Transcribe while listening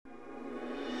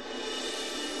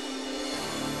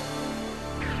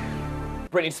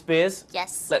Britney Spears.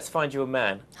 Yes. Let's find you a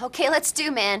man. Okay, let's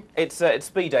do, man. It's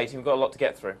speed dating. We've got a lot to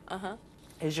get through. Uh-huh.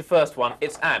 Here's your first one.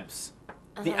 It's abs.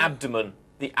 The abdomen.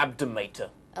 The abdomator.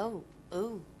 Oh,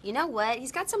 ooh. You know what?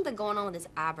 He's got something going on with his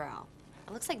eyebrow.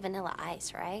 It looks like Vanilla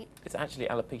Ice, right? It's actually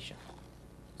alopecia.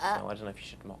 So I don't know if you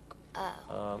should mock.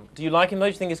 Oh. Do you like him though?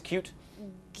 Do you think he's cute?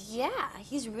 Yeah,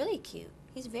 he's really cute.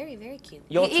 He's very, very cute.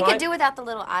 Your He could do without the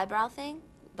little eyebrow thing,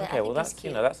 but okay, I well think he's that's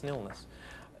cute. that's an illness.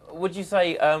 Would you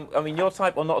say, I mean, your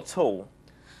type or not at all?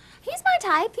 He's my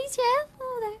type. He's, yeah.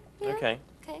 Oh, there. Yeah. Okay.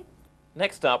 Okay.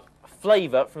 Next up,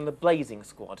 Flavour from the Blazing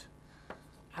Squad.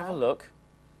 Have a look.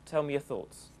 Tell me your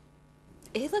thoughts.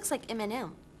 He looks like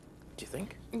Eminem. Do you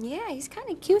think? Yeah, he's kind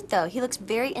of cute, though. He looks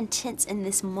very intense in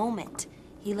this moment.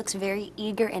 He looks very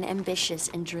eager and ambitious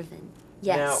and driven.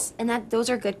 Yes, and those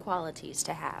are good qualities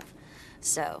to have.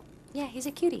 So, yeah, he's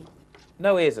a cutie.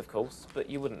 No ears, of course, but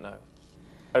you wouldn't know.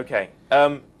 Okay,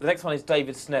 the next one is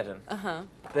David Snedden. Uh-huh.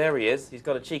 There he is. He's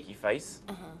got a cheeky face.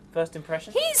 Uh-huh. First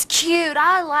impression? He's cute.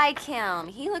 I like him.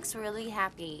 He looks really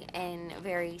happy and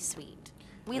very sweet.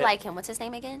 We like him. What's his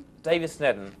name again? David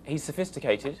Snedden. He's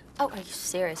sophisticated. Oh, are you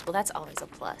serious? Well, that's always a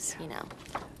plus, you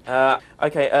know.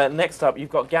 Okay, next up, you've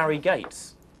got Gary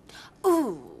Gates.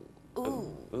 Ooh.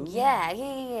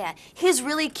 Yeah. He's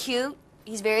really cute.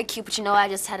 He's very cute, but you know, I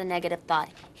just had a negative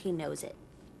thought. He knows it.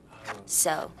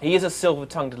 So. He is a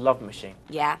silver-tongued love machine.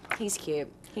 Yeah, he's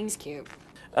cute. He's cute.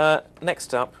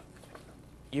 Next up,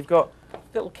 you've got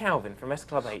little Calvin from S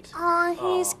Club 8.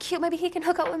 Aw, he's cute. Maybe he can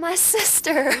hook up with my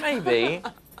sister. Maybe.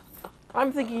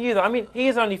 I'm thinking you, though. I mean, he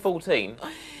is only 14,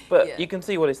 but you can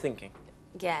see what he's thinking.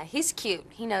 Yeah, he's cute.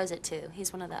 He knows it, too.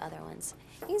 He's one of the other ones.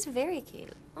 He's very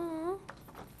cute. Aww.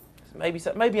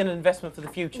 Maybe an investment for the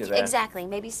future there. Exactly,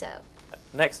 maybe so.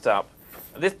 Next up,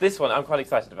 this one, I'm quite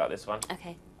excited about this one.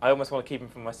 Okay. I almost want to keep him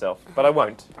for myself, but I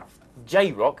won't.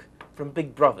 J-Rock from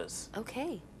Big Brothers.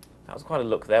 Okay. That was quite a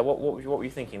look there. What were you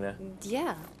thinking there?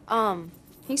 Yeah.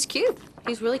 He's cute.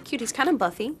 He's really cute. He's kind of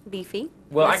buffy, beefy.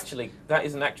 Well, actually, that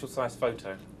is an actual size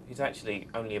photo. He's actually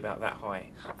only about that high.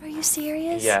 Are you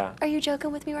serious? Yeah. Are you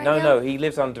joking with me right now? No, he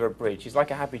lives under a bridge. He's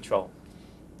like a happy troll.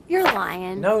 You're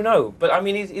lying. No, but I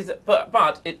mean,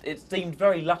 but it's deemed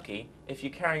very lucky if you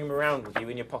carry him around with you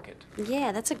in your pocket.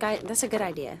 Yeah, that's a good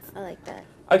idea. I like that.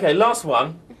 Okay, last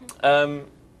one.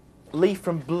 Lee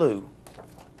from Blue.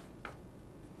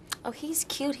 Oh, he's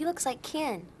cute. He looks like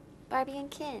Ken. Barbie and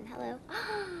Ken. Hello.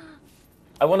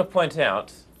 I want to point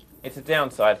out, it's a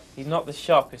downside. He's not the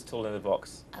sharpest tool in the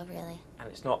box. Oh, really? And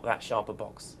it's not that sharp a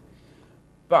box.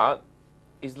 But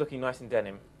he's looking nice in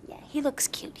denim. Yeah, he looks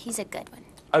cute. He's a good one.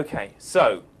 Okay,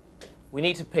 so we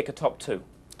need to pick a top two.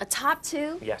 A top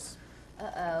two? Yes.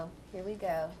 Uh-oh. Here we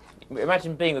go.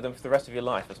 Imagine being with them for the rest of your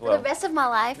life as well. For the rest of my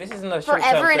life? This isn't a short-term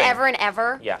forever and thing. ever and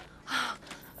ever? Yeah.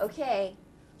 Okay.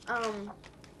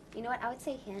 You know what? I would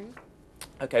say him.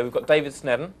 Okay, we've got David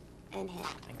Snedden. And him.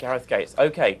 And Gareth Gates.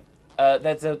 Okay.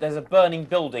 There's a burning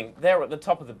building. They're at the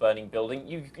top of the burning building.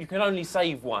 You can only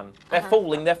save one. They're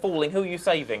falling. Who are you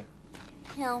saving?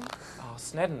 Him. Oh,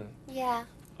 Snedden. Yeah.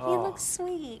 He looks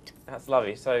sweet. That's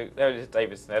lovely. So there it is,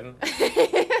 David Snedden.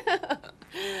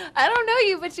 I don't know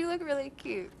you, but you look really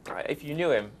cute. If you knew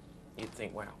him, you'd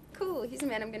think, wow. Cool. He's a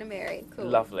man I'm going to marry. Cool.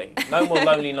 Lovely. No more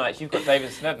lonely nights. You've got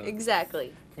David Snedden.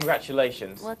 Exactly.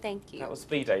 Congratulations. Well, thank you. That was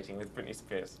speed dating with Britney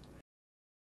Spears.